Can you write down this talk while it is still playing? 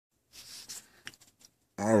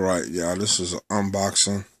Alright, y'all, this is an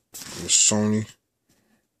unboxing of the Sony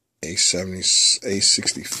A65.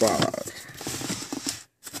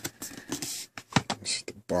 This is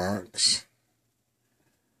the box.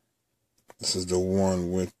 This is the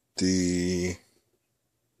one with the,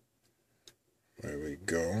 there we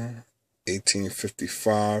go,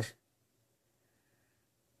 1855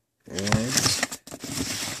 lens.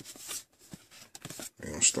 We're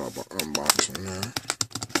going to start by unboxing now.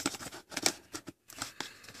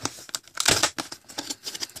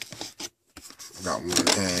 Got one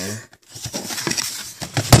hand.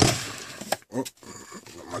 Oh,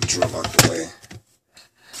 got my drill out the way.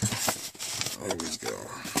 There we go.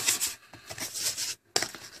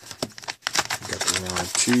 Got the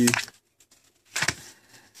warranty.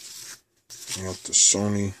 Got the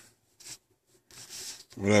Sony,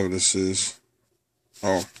 whatever this is.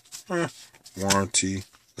 Oh, warranty,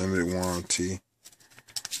 limited warranty.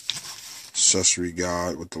 Accessory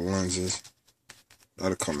guide with the lenses.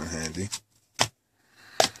 That'll come in handy.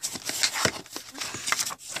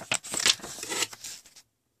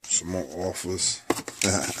 Some more offers.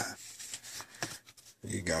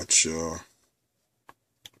 You got your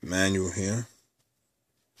manual here,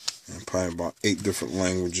 and probably about 8 different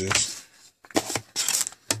languages.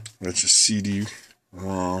 Got your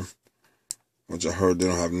CD-ROM, which I heard they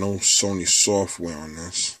don't have no Sony software on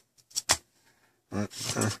this. Now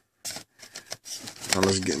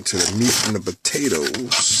let's get into the meat and the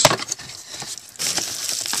potatoes.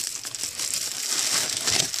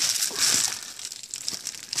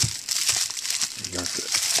 Got the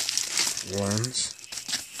lens.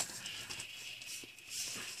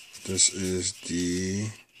 This is the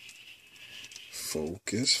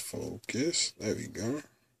focus. There we go.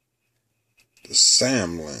 The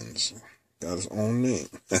Sam lens. Got his own name.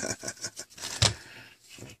 Right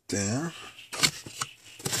there.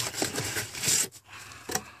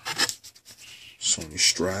 Sony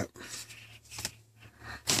strap.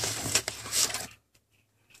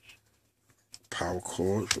 Power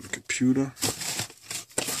cord for the computer.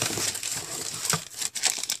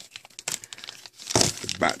 The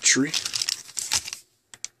battery.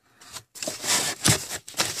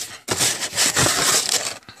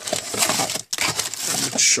 And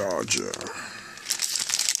the charger.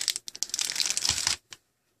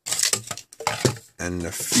 And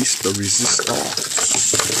the piece de resistance.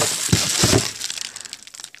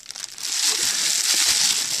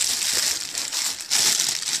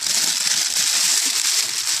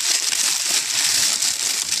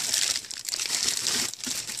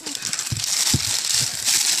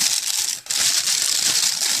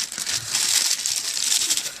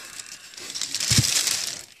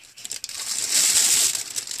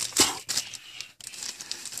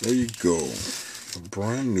 There you go, a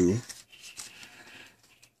brand new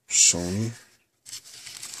Sony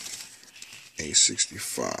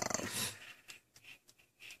A65.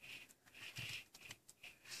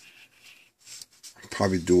 I'll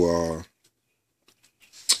probably do a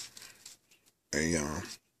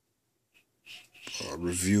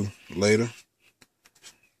review later,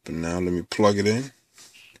 but now let me plug it in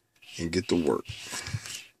and get to work.